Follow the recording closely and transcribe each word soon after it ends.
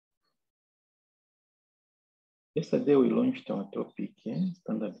Yesterday we launched our topic,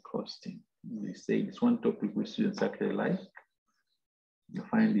 standard costing. We say it's one topic we students actually like. You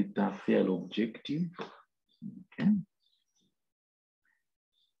find it fairly objective. Okay.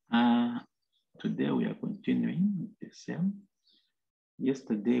 Today we are continuing with the same.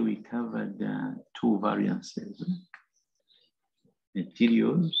 Yesterday we covered two variances,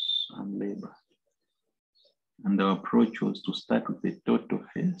 materials and labor. And our approach was to start with the total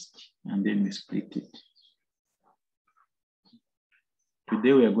first, and then we split it.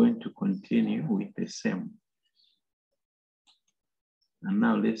 Today we are going to continue with the same. And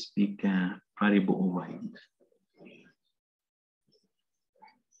now let's speak variable overhead.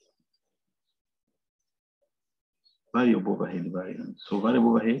 Variable overhead variance. So variable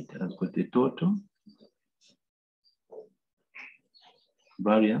overhead has got the total,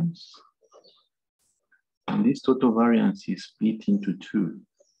 variance, and this total variance is split into two.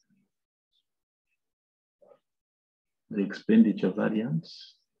 The expenditure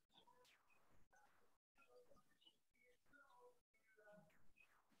variance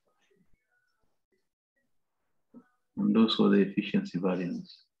and also the efficiency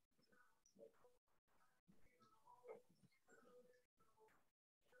variance.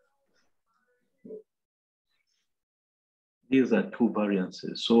 These are two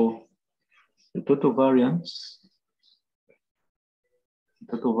variances. So the total variance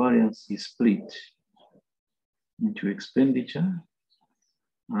is split into expenditure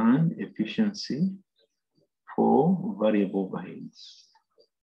and efficiency for variable overheads.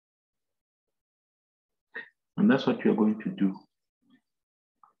 And that's what we are going to do.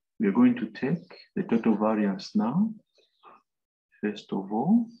 We are going to take the total variance now, first of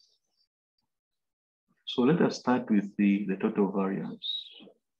all. So let us start with the total variance.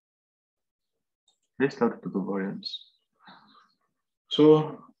 Let's start with the total variance.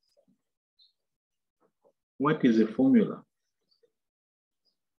 So what is the formula?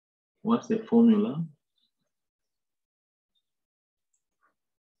 What's the formula?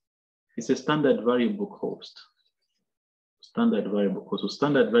 It's a standard variable cost. Standard variable cost. So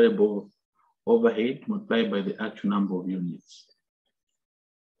standard variable overhead multiplied by the actual number of units.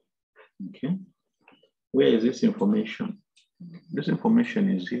 Okay. Where is this information? This information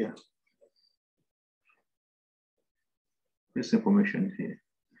is here. This information is here.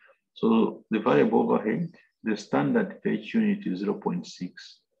 So the variable overhead, the standard per each unit is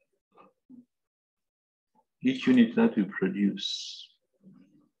 0.6. Each unit that we produce,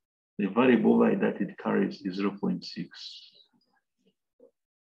 the variable overhead that it carries is 0.6.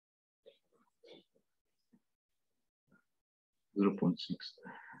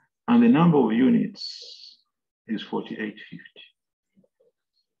 And the number of units is 4850.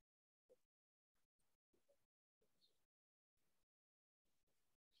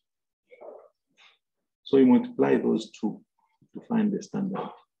 So you multiply those two to find the standard.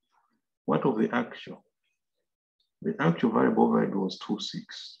 What of the actual? The actual variable overhead was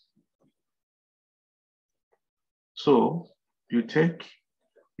 26. So you take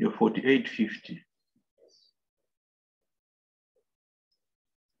your 4850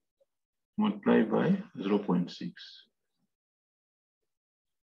 multiplied by 0.6.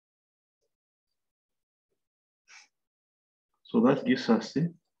 So that gives us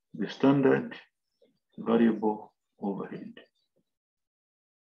the standard variable overhead.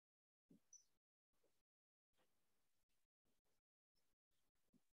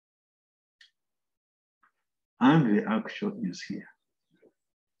 And the actual is here.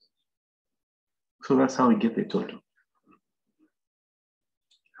 So that's how we get the total.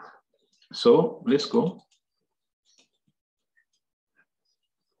 So let's go.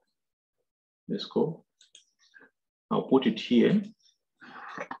 Let's go. I'll put it here.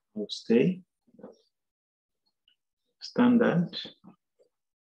 I'll say standard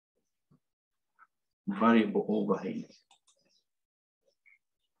variable overhead.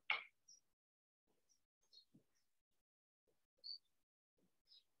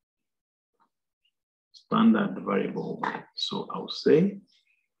 Standard variable overhead. So I'll say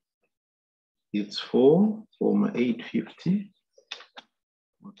it's 4 over 850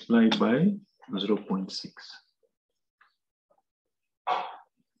 multiplied by 0.6.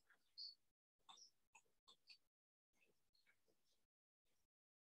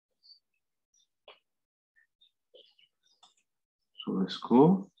 So let's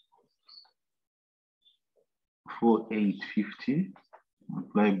go 4850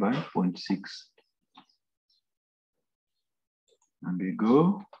 multiplied by 0.6. And we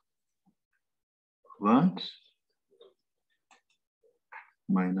go that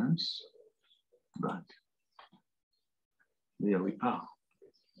minus that. There we are.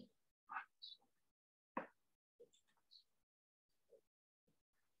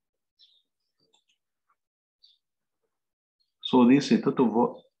 So this is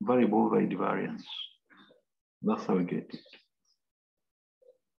total variable overhead variance. That's how we get it.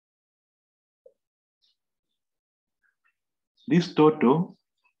 This total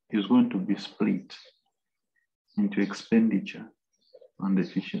is going to be split into expenditure and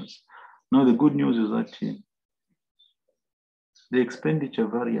efficiency. Now the good news is that the expenditure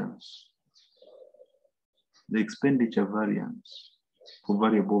variance for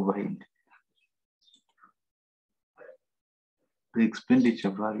variable overhead, the expenditure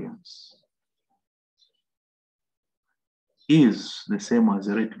variance is the same as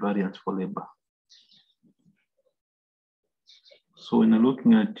the rate variance for labor. So when you're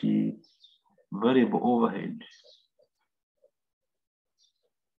looking at the variable overhead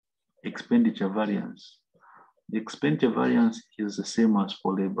expenditure variance, the expenditure variance is the same as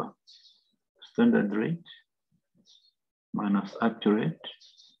for labor. Standard rate minus actual rate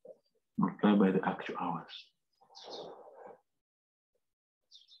multiplied by the actual hours.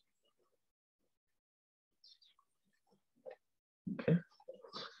 Okay.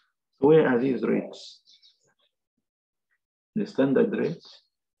 So where are these rates? The standard rate,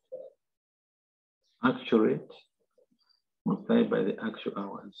 actual rate multiplied by the actual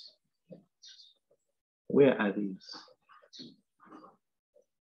hours. Where are these?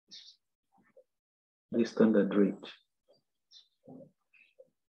 The standard rate,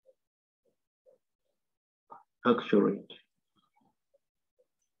 actual rate,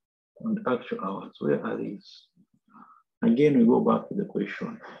 and actual hours. Where are these? Again, we go back to the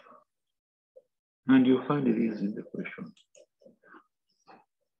question. And you find it is in the question.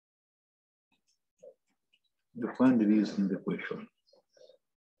 You find it is in the question.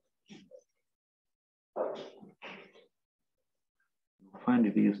 You find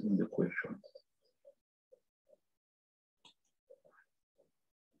it is in the question.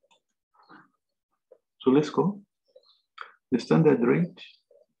 So let's go. The standard rate,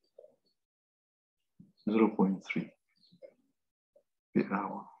 0.3 per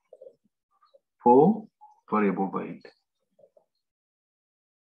hour for variable overhead.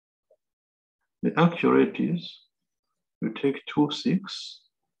 The actual rate is, you take 2.6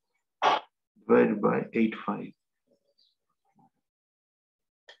 divided by 8.5.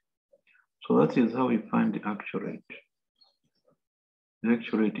 So that is how we find the actual rate. The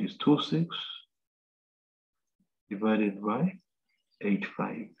actual rate is 2.6 divided by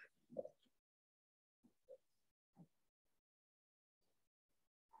 8.5.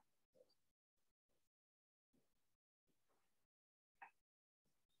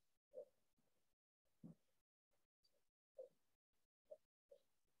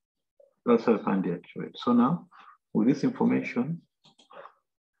 That's how I find the actual rate. So now, with this information,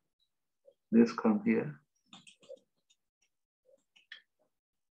 let's come here.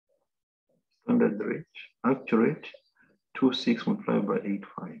 Standard rate, actual rate, 2.6 multiplied by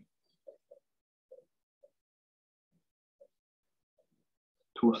 8.5.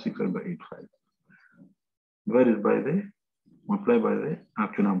 2.6 divided by 8.5. Divided by the, multiplied by the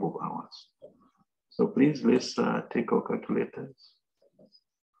actual number of hours. So please, let's take our calculators.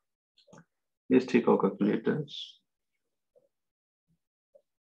 Let's take our calculators.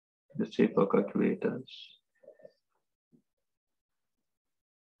 Let's take our calculators.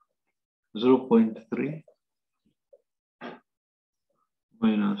 0.3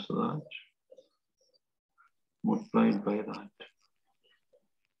 minus that multiplied by that.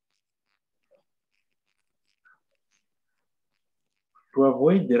 To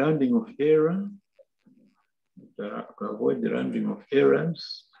avoid the rounding of error,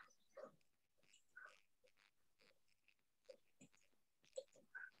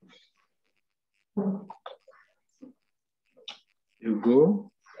 you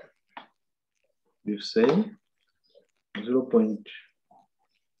go, you say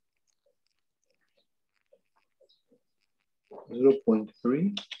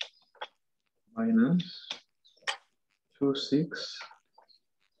 0.3 minus 2.6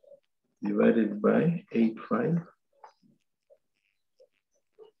 divided by 8.5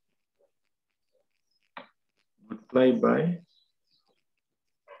 multiplied by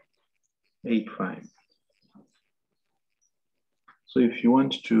 8.5. So if you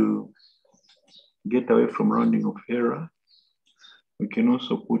want to get away from rounding of error, we can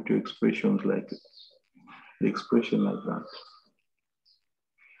also put your expressions like the expression like that.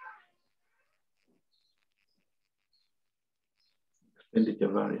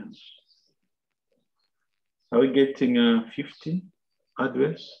 Expenditure variance. Are we getting 50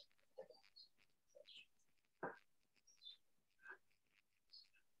 address?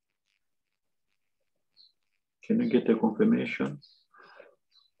 Can you get a confirmation?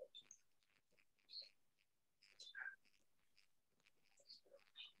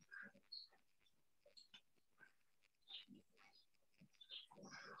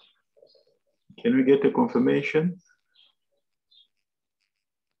 Can we get a confirmation?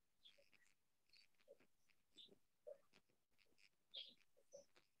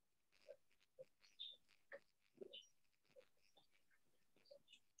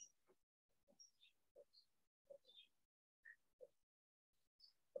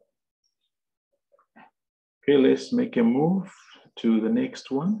 Okay, let's make a move to the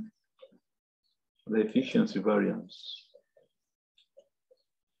next one, the efficiency variance.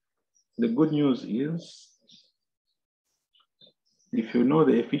 The good news is, if you know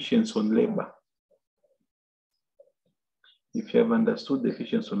the efficiency on labor, if you have understood the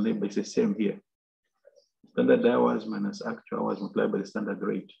efficiency on labor, it's the same here. Standard hours minus actual hours multiplied by the standard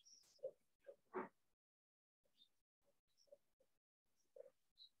rate.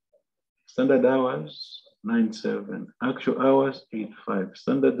 Standard hours, 9.7. Actual hours, 8.5.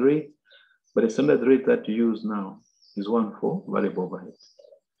 Standard rate, but the standard rate that you use now is 1.4 variable overhead.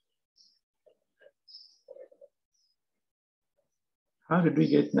 How did we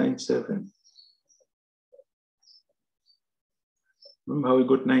get 9.7? Remember how we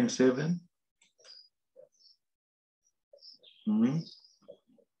got 9.7?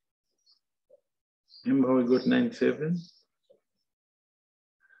 Remember how we got 9.7?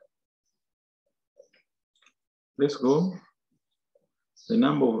 Let's go. The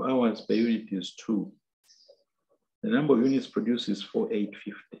number of hours per unit is 2. The number of units produced is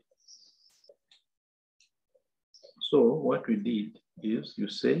 4,850. So what we did is you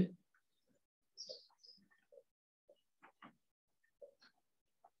say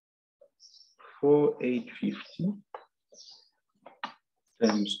 $4,850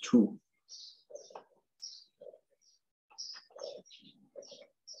 times 2.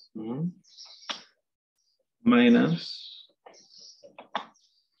 Minus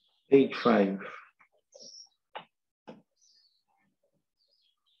 8.5.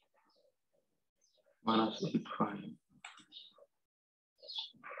 Minus 8.5.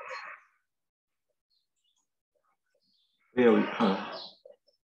 There we are.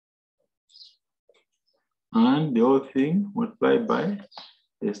 And the whole thing multiplied by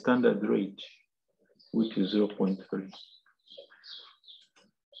the standard rate, which is 0.3.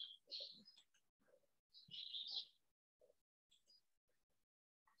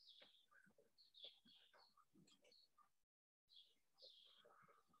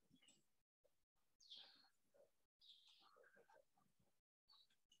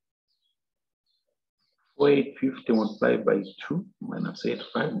 $4,850 multiplied by 2 minus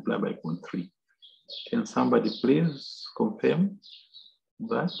 8.5 multiplied by 0.3. Can somebody please confirm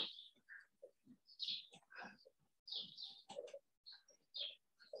that?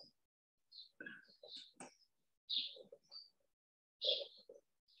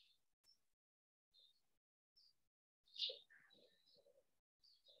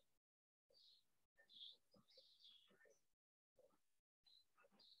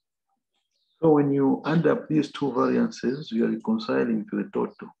 So when you add up these two variances, you are reconciling to the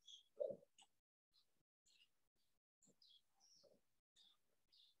total.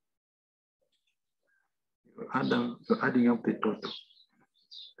 You're adding up the total.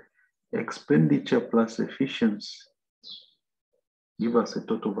 Expenditure plus efficiency give us a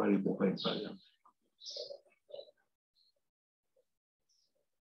total variable by variance.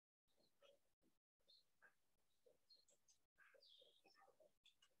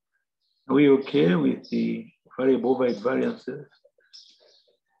 Are we okay with the variable by variances?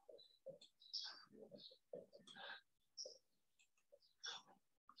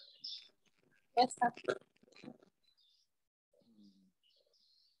 Yes, sir.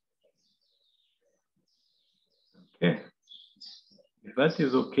 Okay. If that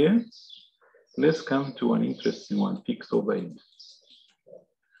is okay, let's come to an interesting one, fixed overhead.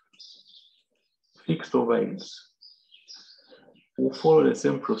 Fixed overheads will follow the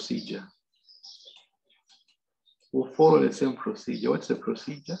same procedure. We'll follow the same procedure. What's the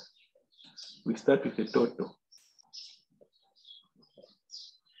procedure? We start with the total.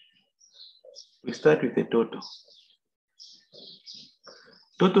 We start with the total.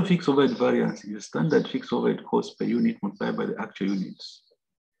 Total fixed overhead variance is standard fixed overhead cost per unit multiplied by the actual units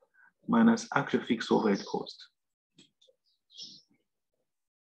minus actual fixed overhead cost.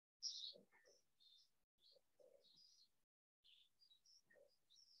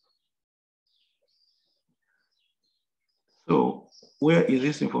 So where is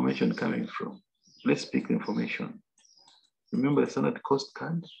this information coming from? Let's pick the information. Remember the standard cost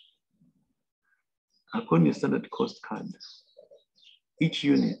card? According to the standard cost card, each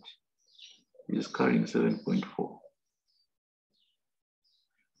unit is carrying 7.4.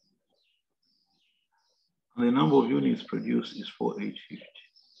 And the number of units produced is 4,850.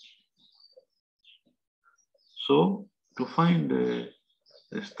 So to find the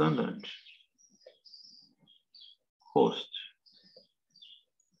standard cost,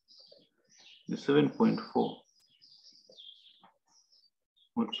 the 7.4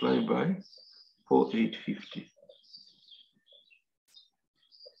 multiplied by 4,850.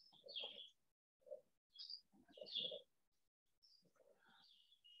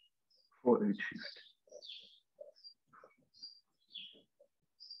 4,850.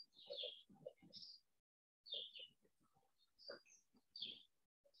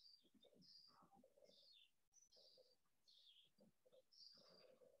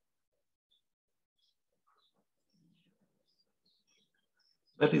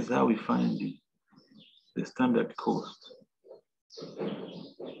 That is how we find the standard cost.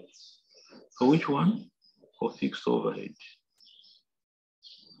 For which one? For fixed overhead.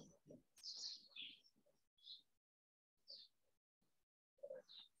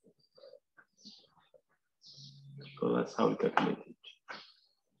 So that's how we calculate it.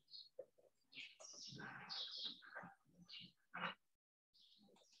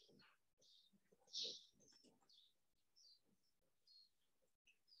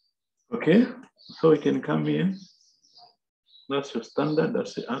 Okay, so we can come here. That's your standard,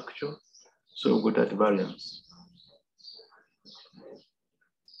 that's the actual. So we got that variance.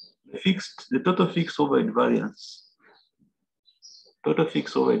 The total fixed overhead variance. Total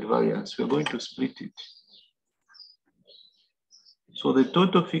fixed overhead variance, we're going to split it. So the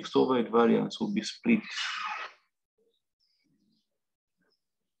total fixed overhead variance will be split.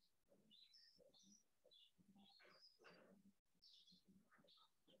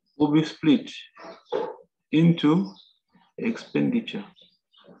 Will be split into expenditure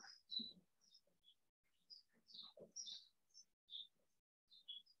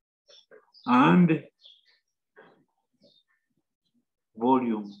and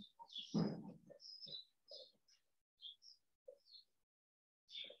volume.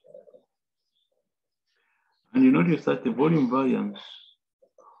 And you notice that the volume variance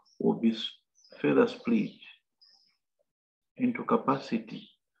will be further split into capacity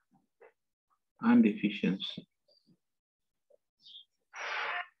and efficiency.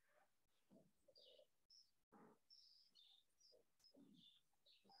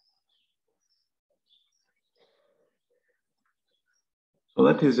 So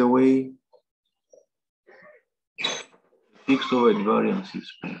that is the way fixed overhead variance is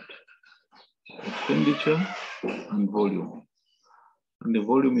split. Expenditure and volume. And the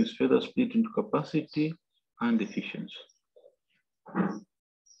volume is further split into capacity and efficiency.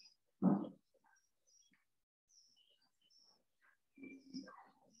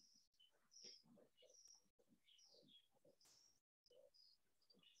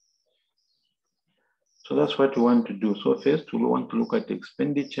 So that's what we want to do. So first, we want to look at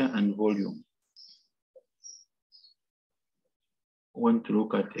expenditure and volume. We want to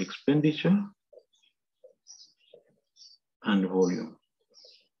look at expenditure and volume.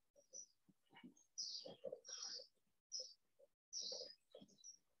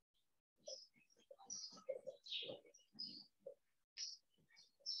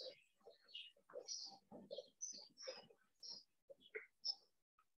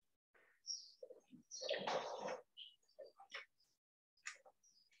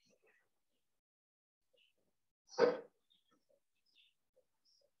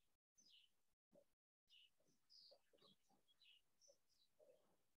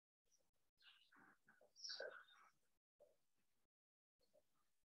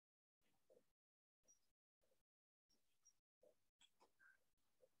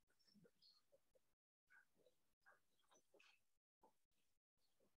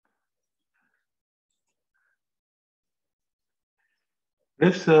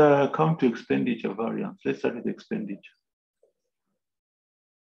 Let's come to expenditure variance. Let's start with expenditure.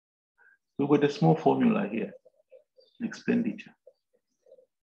 We've got a small formula here, expenditure.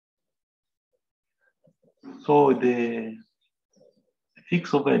 So the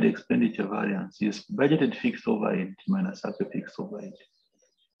fixed overhead expenditure variance is budgeted fixed overhead minus actual fixed overhead.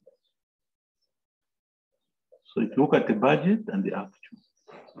 So if you look at the budget and the actual.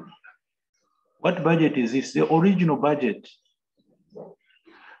 What budget is this? The original budget.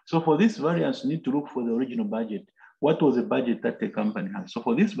 So for this variance, you need to look for the original budget. What was the budget that the company had? So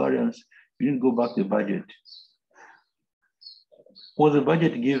for this variance, you need to go back to the budget. Was the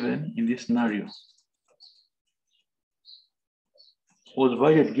budget given in this scenario? Was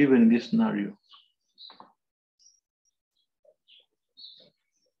budget given in this scenario?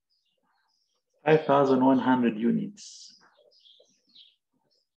 $5,100 units.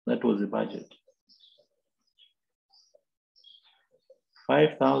 That was the budget.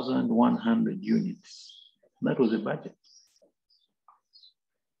 5,100 units. That was the budget.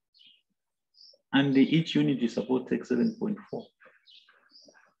 And each unit is supposed to take 7.4.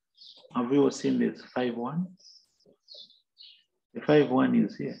 Have you all seen this 5.1? The 5.1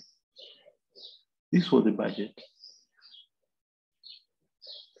 is here. This was the budget.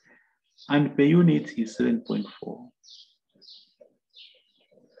 And per unit is 7.4.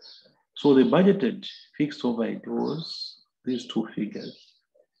 So the budgeted fixed overhead was these two figures.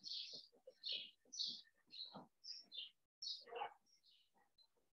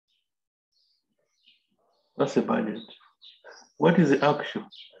 That's the budget. What is the actual?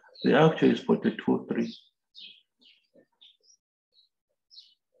 The actual is 42.3.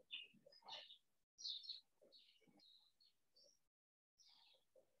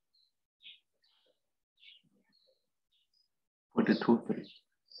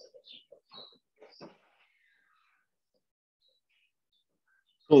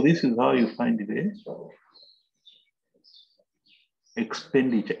 So this is how you find the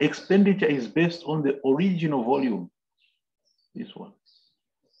expenditure. Expenditure is based on the original volume. This one.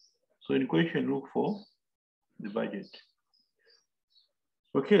 So in question, look for the budget.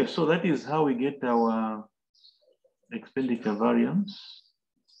 Okay, so that is how we get our expenditure variance.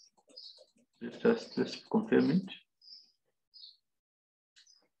 Let's confirm it.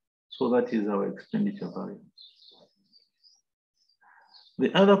 So that is our expenditure variance.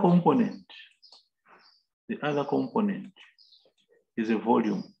 The other component is a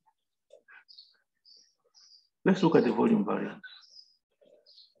volume. Let's look at the volume variance.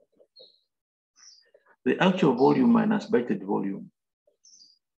 The actual volume minus budgeted volume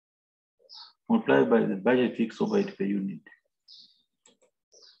multiplied by the budget fixed overhead per unit.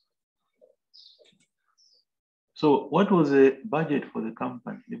 So what was the budget for the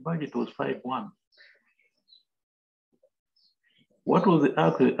company? The budget was 5.1. What was the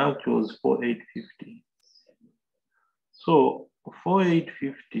actual? The actual was 4,850. So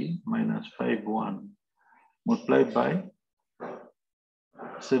 4,850 minus 5.1 multiplied by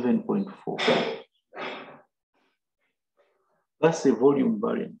 7.4. That's the volume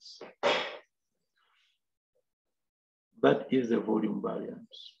variance. That is the volume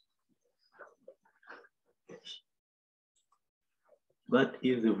variance. That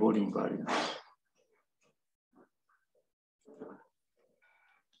is the volume variance.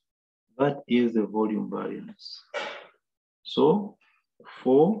 That is the volume variance. So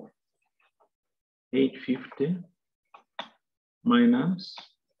 4,850 minus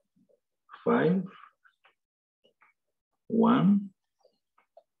 5.1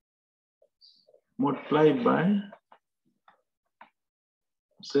 multiplied by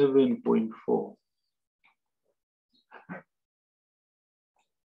 7.4.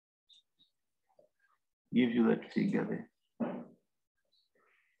 Gives you that figure there.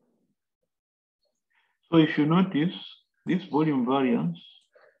 So if you notice, this volume variance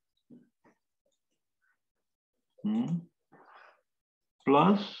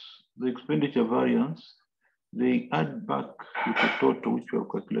plus the expenditure variance, they add back to the total which we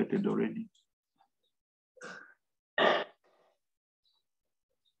have calculated already.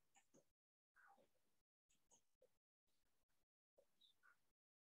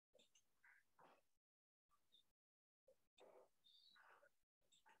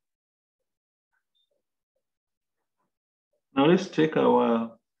 Now let's take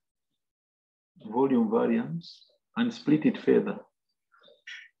our volume variance and split it further.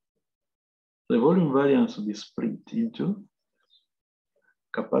 The volume variance will be split into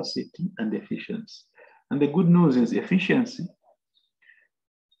capacity and efficiency. And the good news is efficiency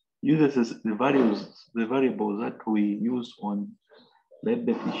uses the variables that we use on lead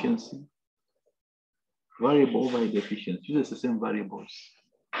efficiency, variable overhead efficiency, uses the same variables.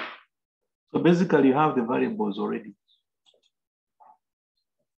 So basically you have the variables already.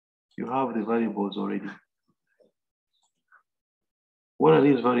 You have the variables already. What are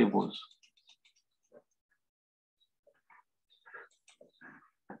these variables?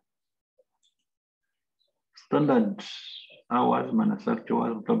 Standard hours minus actual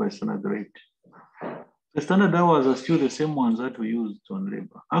hours multiplied by standard rate. The standard hours are still the same ones that we used on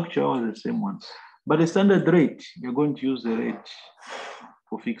labor. Actual hours are the same ones. But the standard rate, you're going to use the rate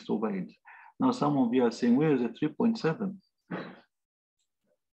for fixed overhead. Now some of you are saying, where is the 3.7?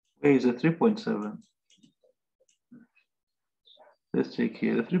 Where is the 3.7? Let's check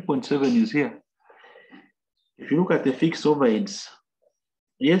here. The 3.7 is here. If you look at the fixed overheads,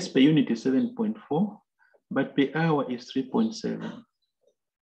 yes, per unit is 7.4, but per hour is 3.7.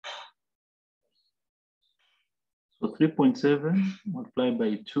 So 3.7 multiplied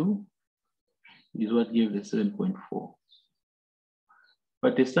by 2 is what gives the 7.4.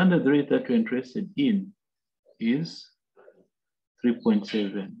 But the standard rate that you're interested in is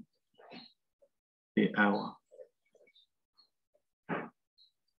 3.7 per hour.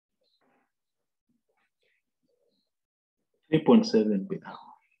 $3.7 per hour.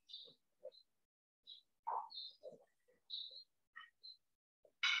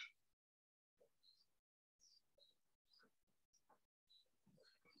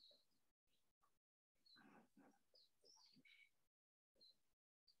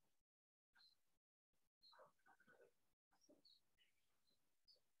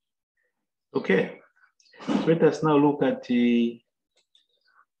 Okay, so let us now look at your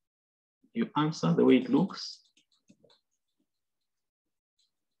answer, the way it looks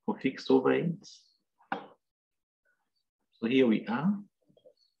for fixed overheads. So here we are.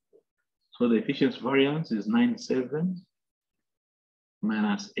 So the efficiency variance is 9.7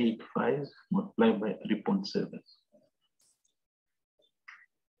 minus 8.5 multiplied by 3.7.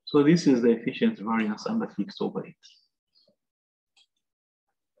 So this is the efficiency variance under fixed overheads.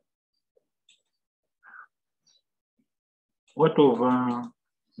 What of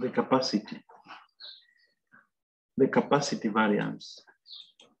the capacity? The capacity variance.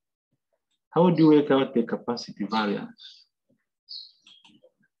 How do you work out the capacity variance?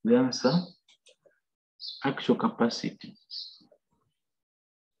 The answer, actual capacity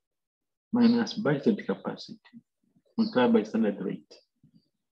minus budgeted capacity multiplied by standard rate.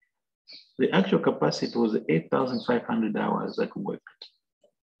 The actual capacity was 8,500 hours that worked.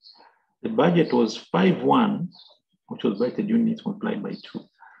 The budget was 5.1, which was budgeted units multiplied by 2.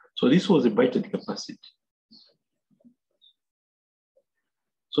 So this was the budgeted capacity.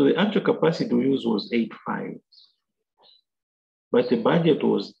 So the actual capacity we used was 8.5, but the budget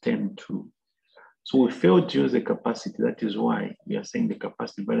was 10.2. So we failed to use the capacity. That is why we are saying the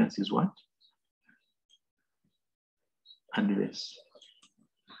capacity variance is what? Adverse.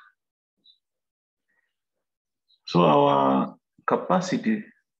 So our capacity,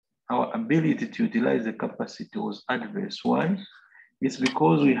 our ability to utilize the capacity was adverse. Why? It's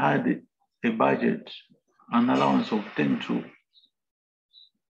because we had a budget, an allowance of 10.2,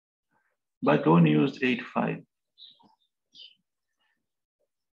 but we only used 8.5.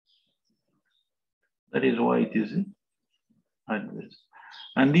 That is why it is adverse.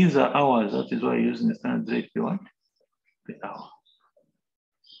 And these are hours. That is why you're using the standard rate per what? Per hour.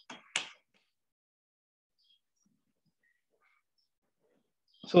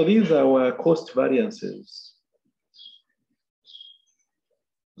 So these are our cost variances.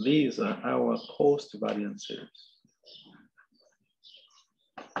 These are our cost variances.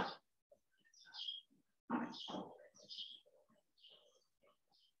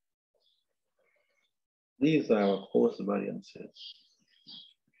 These are our cost variances.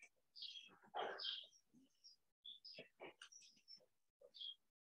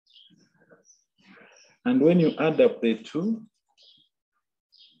 And when you add up the two,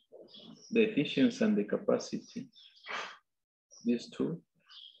 the efficiency and the capacity, these two,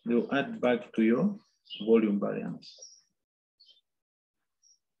 they'll add back to your volume variance.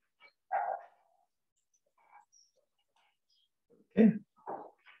 Okay.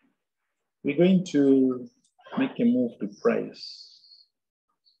 We're going to make a move to price.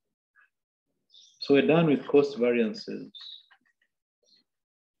 So we're done with cost variances.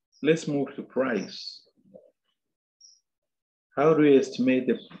 Let's move to price. How do we estimate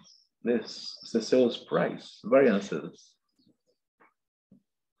the sales price variances?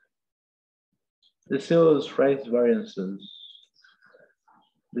 The sales price variances,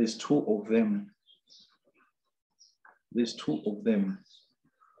 there's two of them. There's two of them.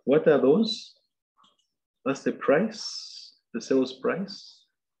 What are those? That's the price, the sales price.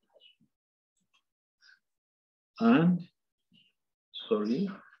 And, sorry,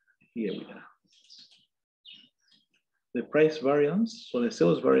 here we are. The price variance, so the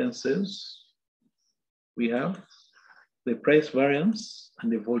sales variances, we have the price variance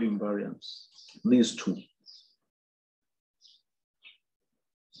and the volume variance, these two.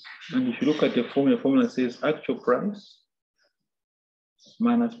 And if you look at the formula says actual price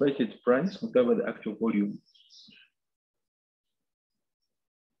minus budget price multiplied by the actual volume.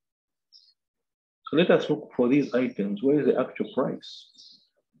 So let us look for these items. Where is the actual price?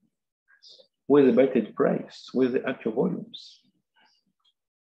 Where is the budgeted price? Where is the actual volumes?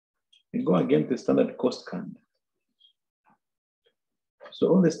 We go again to the standard cost card.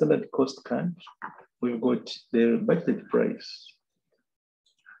 So on the standard cost card, we've got the budgeted price.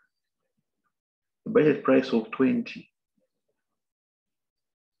 The budget price of 20.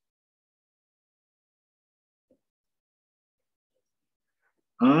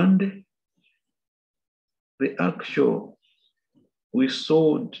 And the actual, we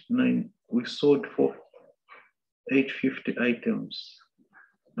sold 4 850 items.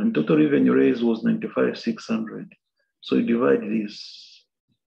 And total revenue raised was 95,600. So you divide this.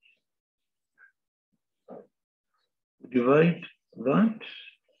 Divide that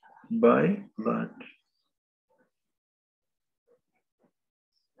by that.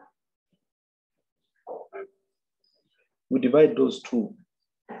 We divide those two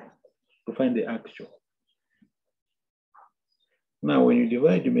to find the actual. Now, when you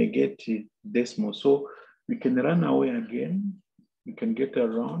divide, you may get decimal. So we can run away again. We can get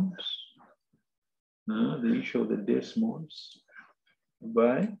around the issue of the decimals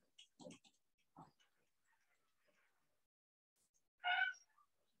by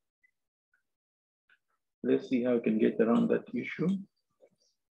let's see how we can get around that issue.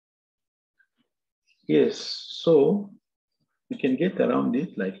 Yes, so we can get around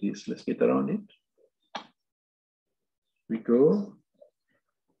it like this. Let's get around it. We go.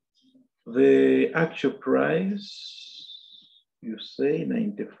 The actual price, you say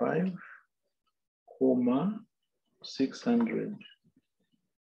 95,600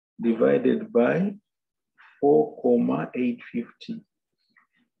 divided by 4,850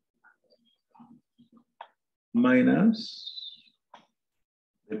 minus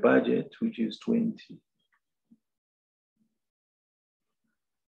the budget, which is 20.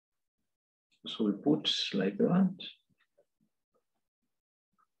 So we put like that.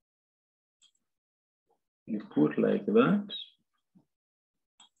 You put like that.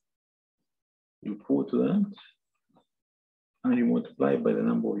 You put that. And you multiply by the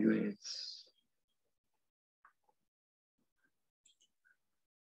number of units.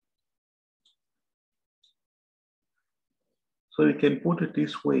 So you can put it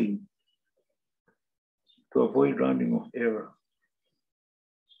this way to avoid rounding of error.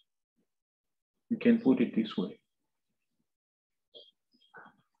 You can put it this way.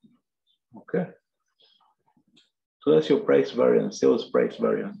 Okay. So that's your price variance, sales price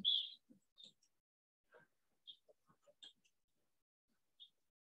variance.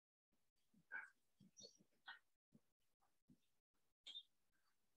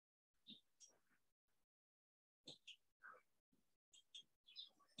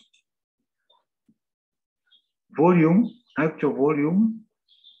 Volume, actual volume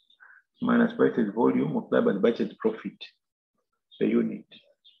minus budgeted volume multiplied by the budgeted profit per unit.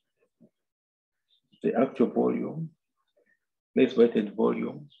 The actual volume less budgeted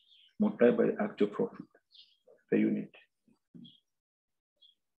volume multiplied by the actual profit per unit.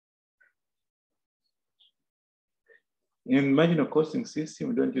 In marginal costing system,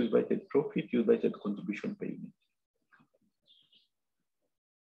 we don't use budgeted profit, use budgeted contribution per unit.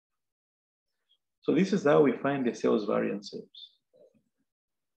 So this is how we find the sales variances.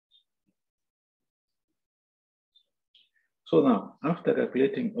 So now, after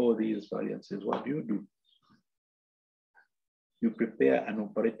calculating all these variances, what do? You prepare an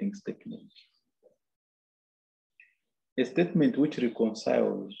operating statement. A statement which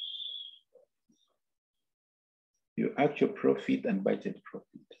reconciles your actual profit and budget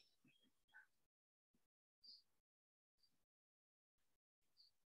profit.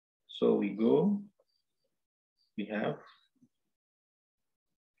 So we have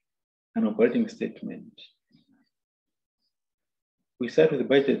an operating statement. We start with the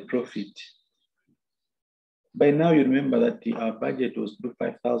budget profit. By now, you remember that our budget was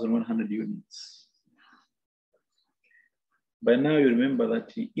 5,100 units. By now, you remember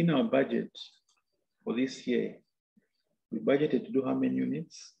that in our budget for this year, we budgeted to do how many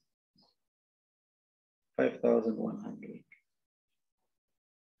units? 5,100.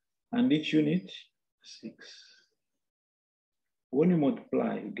 And each unit, 6. When you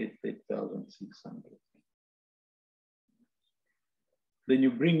multiply, you get 8,600. Then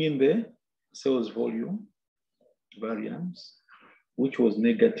you bring in the sales volume variance, which was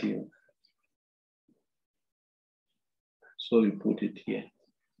negative. So you put it here.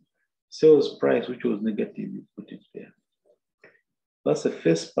 Sales price, which was negative, you put it there. That's the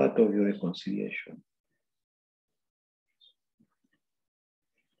first part of your reconciliation.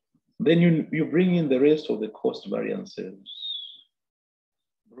 Then you bring in the rest of the cost variances,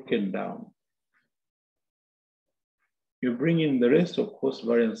 broken down. You bring in the rest of cost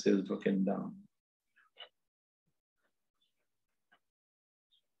variances broken down.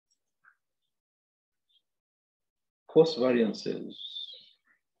 Cost variances,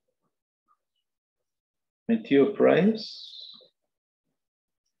 material price,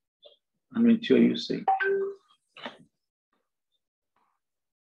 and material usage.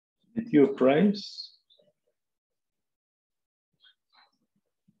 Material price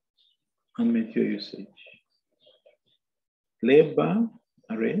and material usage. Labor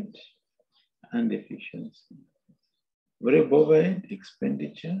rate and efficiency. Variable overhead,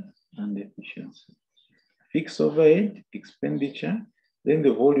 expenditure, and efficiency. Fixed overhead, expenditure, then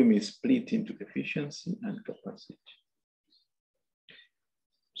the volume is split into efficiency and capacity.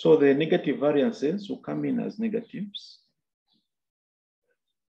 So the negative variances will come in as negatives.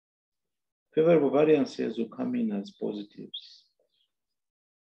 Favorable variances will come in as positives.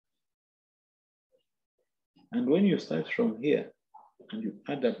 And when you start from here and you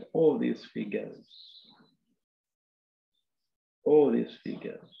add up all these figures,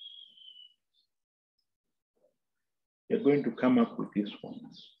 you're going to come up with these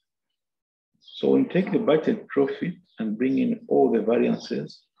ones. So when you take the budget profit and bring in all the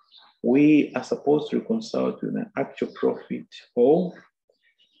variances, we are supposed to reconcile to an actual profit of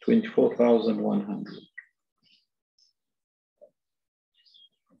 24,100.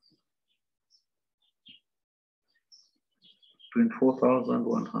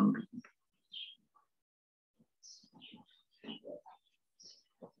 $24,100.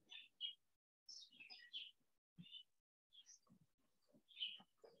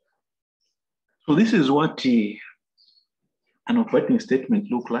 So this is what an operating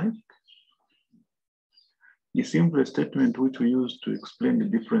statement look like. The simplest statement which we use to explain the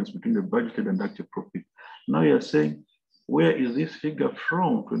difference between the budgeted and actual profit. Now you're saying, where is this figure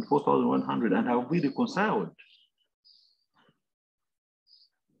from, 24,100, and have we reconciled?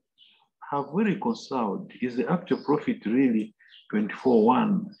 Have we reconciled? Is the actual profit really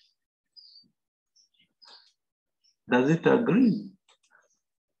 24,100? Does it agree?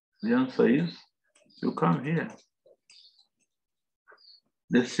 The answer is, you come here.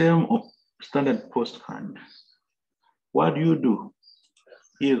 The same standard postcard. What do?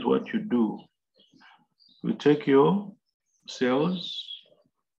 Here's what you do. You take your sales,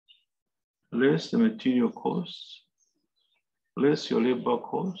 less the material cost, less your labor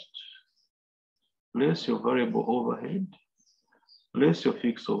cost, less your variable overhead, less your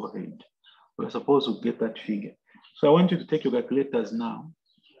fixed overhead. We're supposed to get that figure. So I want you to take your calculators now.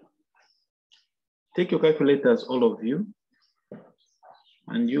 Take your calculators, all of you,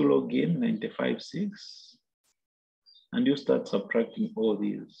 and you log in 95.6, and you start subtracting all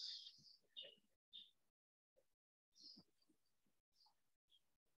these.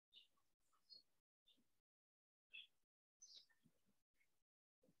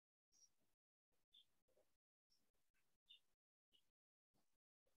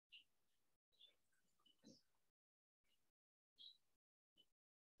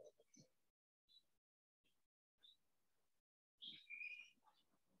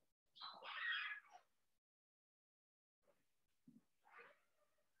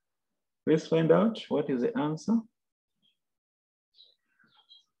 Let's find out what is the answer.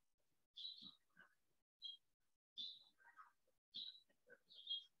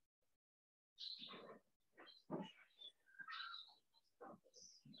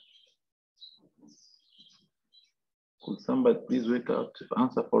 Could somebody please wake up to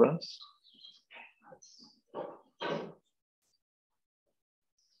answer for us?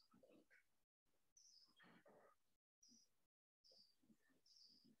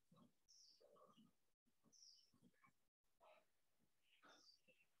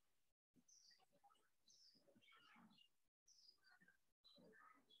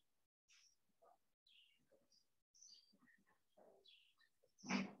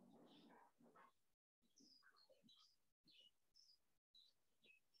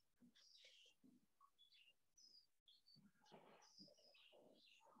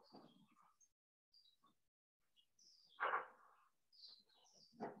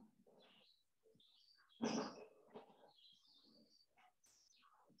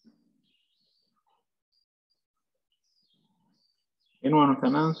 Anyone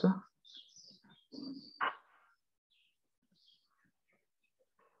can answer?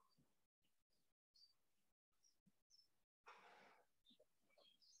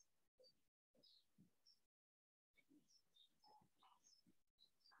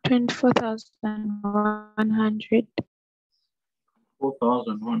 $24,100.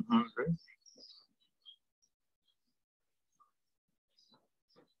 4,100.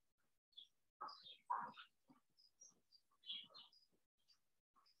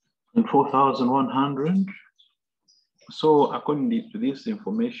 And 4,100. So according to this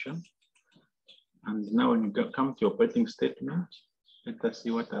information, and now when you come to operating statement, let us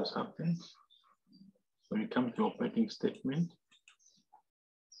see what has happened. When you come to operating statement,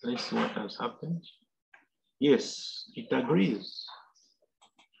 let's see what has happened. Yes, it agrees.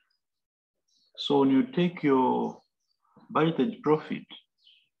 So when you take your budgeted profit,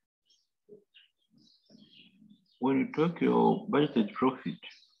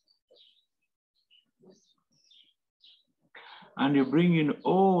 and you bring in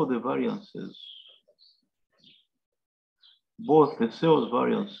all the variances, both the sales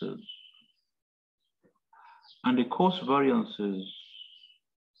variances and the cost variances.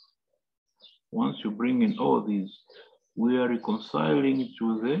 Once you bring in all these, we are reconciling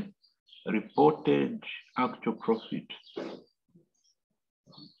to the reported actual profit.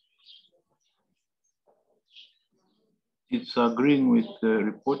 It's agreeing with the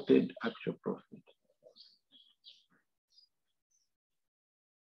reported actual profit.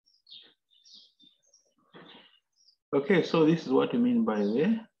 Okay, so this is what we mean by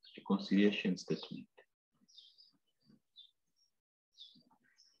the reconciliation statement.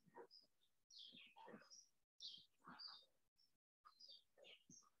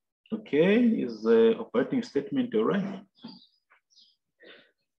 Okay, is the operating statement all right?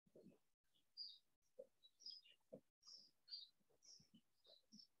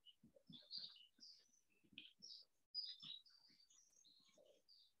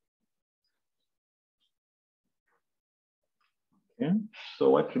 Okay, so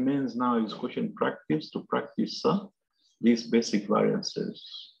what remains now is question practice to practice these basic variances.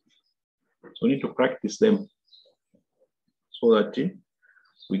 So we need to practice them so that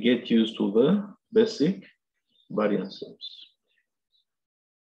we get used to the basic variances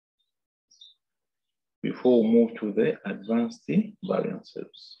before we move to the advanced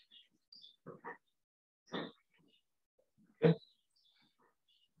variances. Okay.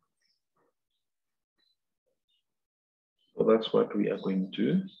 So that's what we are going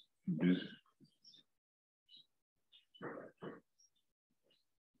to do.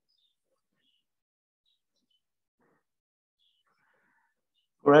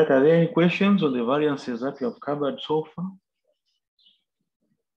 All right, are there any questions on the variances that we have covered so far?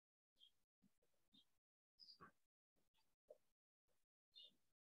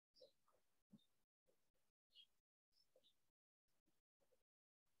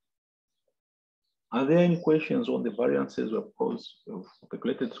 Are there any questions on the variances we've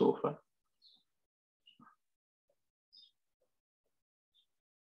calculated so far?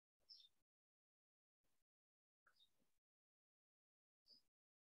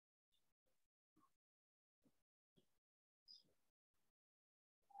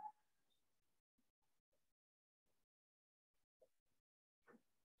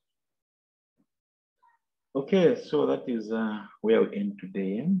 Okay, so that is where we end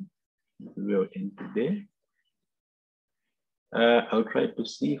today. I'll try to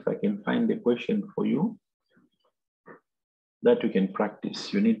see if I can find a question for you that you can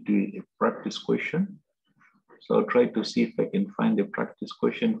practice. You need to practice question. So I'll try to see if I can find a practice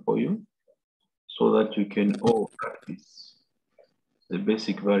question for you so that you can all practice the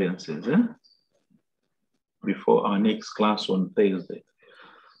basic variances before our next class on Thursday.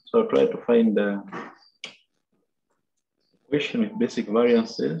 So I'll try to find a question with basic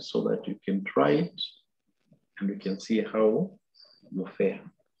variances so that you can try it and you can see how you fare.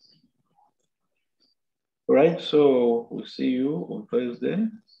 All right, so we'll see you on Thursday,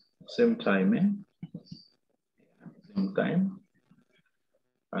 same time, same time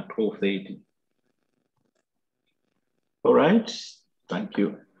at 12:30. All right, thank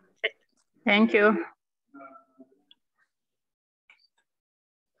you. Thank you.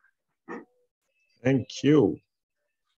 Thank you.